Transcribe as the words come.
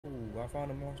I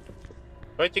found a monster.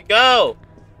 Where'd you go?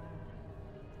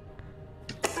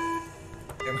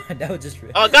 That was just.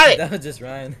 Oh, got it. That was just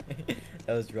Ryan.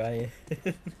 That was Ryan.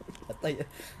 I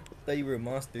thought you were a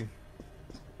monster.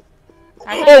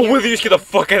 Oh, will you just get the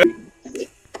fuck out of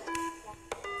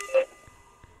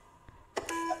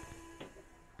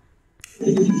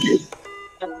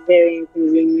I'm very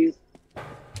inconvenient.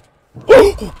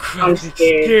 Oh crap, I'm it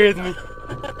scared. scared me.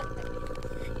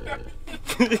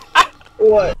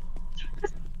 What?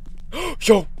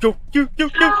 Yo,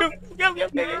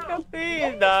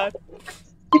 nah.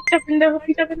 He's jumping down,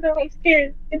 I'm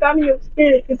scared. Get down here, I'm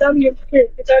scared. Get down here, I'm scared.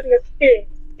 Get down here, I'm scared.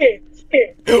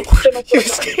 Scared. You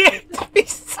scared me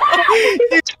so.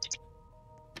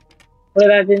 What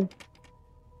did I do?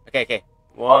 Okay.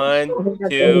 1,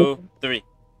 2, 3.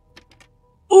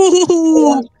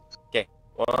 Ooh! Okay,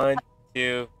 1,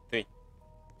 2, 3.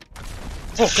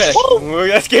 Okay,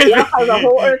 that scared me. That has a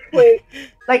whole earthquake.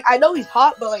 Like, I know he's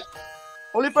hot, but like,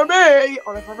 only for me.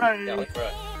 Only for me. Yeah, like, bro.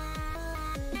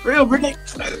 Real Brittany.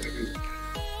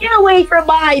 Get away from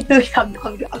my dude.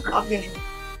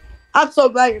 I'm so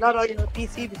glad you're not on your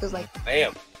PC because, like, I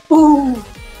am. ooh.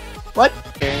 What?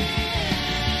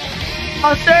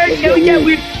 Oh, sir, can we get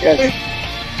weird?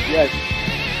 Yes.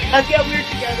 Let's get weird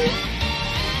together.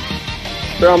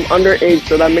 Bro, I'm underage,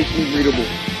 so that makes me readable.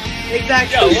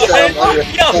 Exactly. Yo, what?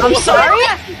 Yo, I'm sorry.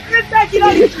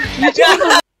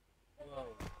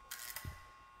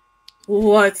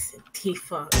 What the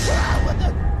fuck?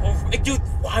 Oh, dude,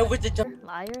 why would the jump?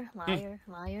 Liar. How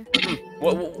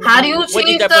do you What did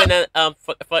change that the?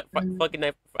 fucking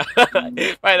night?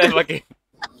 Friday night fucking.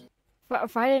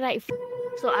 Friday night.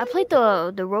 So I played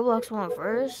the Roblox one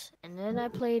first, and then I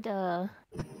played I've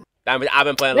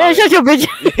been playing. Yeah, shut your bitch.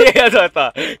 Yeah, that's what I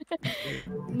thought.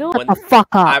 No, shut the fuck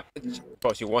up.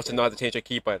 Bro, she wants to know how to change her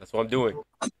keypad. That's what I'm doing.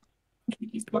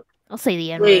 I'll say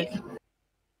the N Wait. word.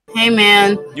 Hey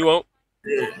man. You won't.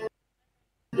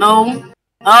 No.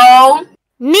 Oh.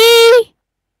 Me.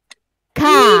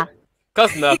 Ka.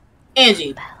 Close enough.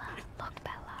 Angie. Bella. Look,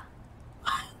 Bella.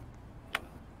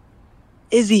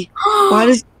 Izzy. Why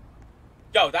does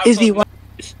Yo, that was Izzy? Why?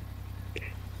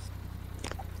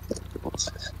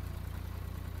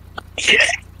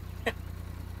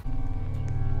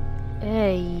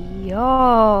 Hey,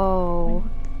 yo.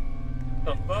 What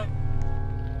the fuck?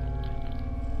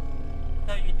 What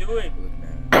are you doing?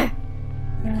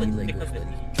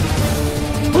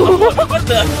 What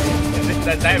the?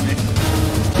 That damage.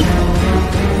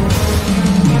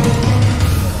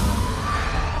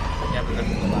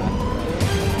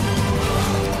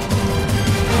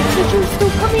 You're still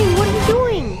coming. What are you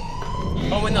doing?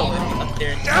 Oh wait, no, it's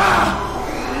upstairs.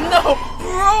 No,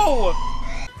 bro.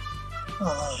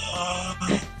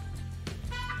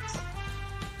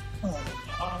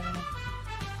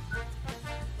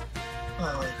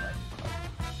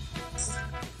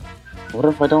 What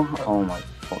if I don't? Oh my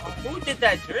fuck. Who did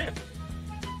that drip?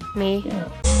 Me. He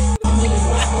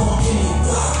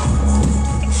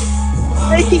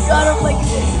got him like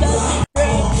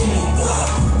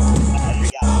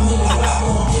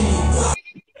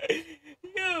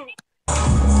Yo.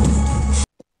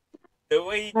 The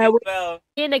way he fell.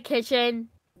 In the kitchen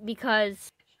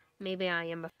because maybe I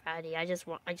am a fatty. I just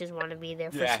want to be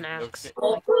there for snacks. I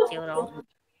can do it all.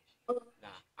 Nah,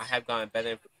 I have gone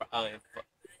better.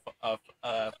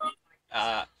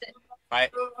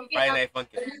 Friday Night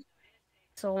Funkin'.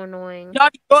 So annoying.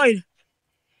 Not good.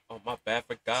 Oh my bad,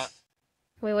 forgot.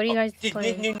 Wait, what are you guys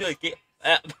playing? You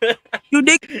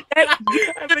did.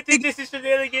 I think this is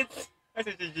shenanigans. I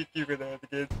said you keep it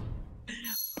again.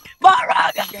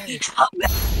 Maraga.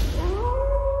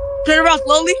 Turn around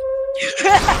slowly.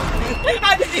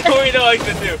 I didn't even know what I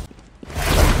could do.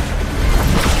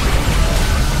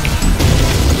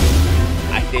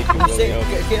 I saved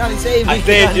you, Romeo. I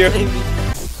saved you.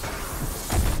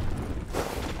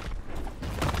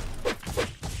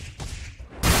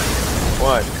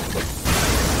 1,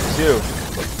 2,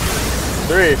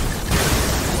 3,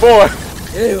 4.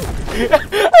 Ew.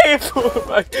 I ain't fooling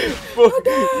my fuck.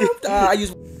 I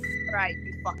use. Alright,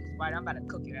 you fucking spider. I'm about to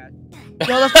cook your ass.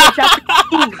 Yo, let's go chapter 2.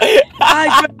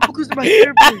 I focus on my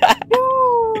therapy.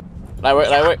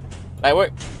 Light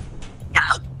work.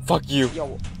 Fuck you.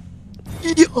 Yo.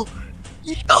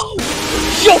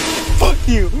 Fuck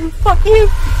you. Fuck you.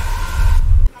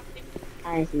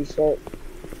 I ain't see shit.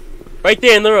 Right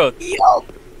there in the road. Yo.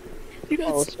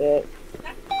 Oh shit.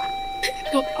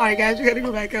 Alright guys, we gotta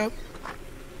go back up.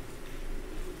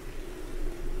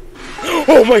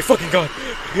 Oh my fucking god.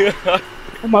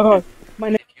 Oh my god. My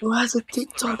name. Who has a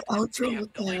TikTok outro? Do you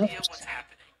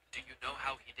know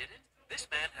how he did it? This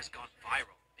man has gone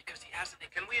viral because he Cassidy,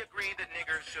 can we agree that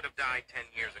niggers should have died 10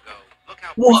 years ago? Look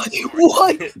how What?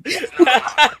 What? it's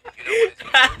not you know what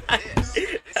it's this is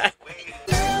way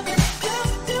Oh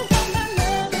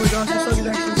my gosh, this song is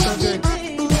actually so good.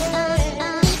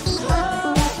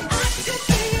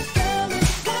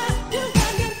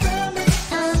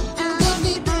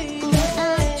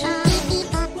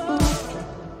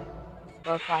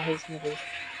 Fuck, I hate niggas.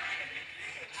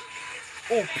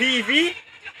 Oh, PV?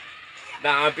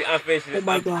 Nah, I'm finishing it. Oh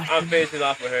my gosh. I'm finishing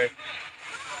off with her.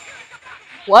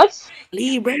 What?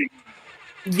 Libra.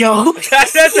 Yo. That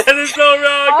sounded so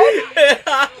wrong.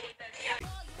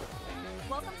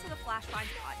 Welcome to the Flashbang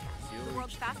Podcast, the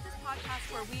world's fastest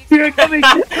podcast where we Here it coming.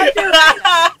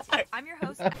 I'm your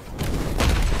host.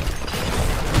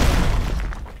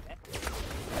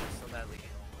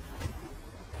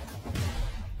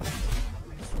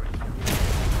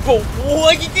 Bro,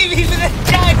 what? You didn't even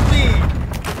attack me!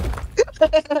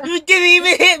 You didn't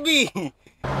even hit me!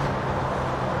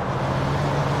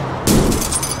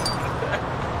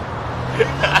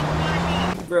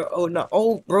 Bro, oh no.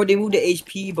 Oh, bro, they moved the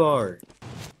HP bar.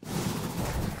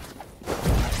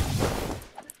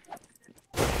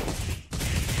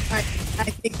 I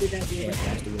think that Yeah,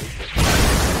 passed away.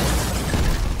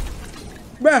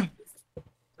 Bruh.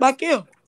 My kill.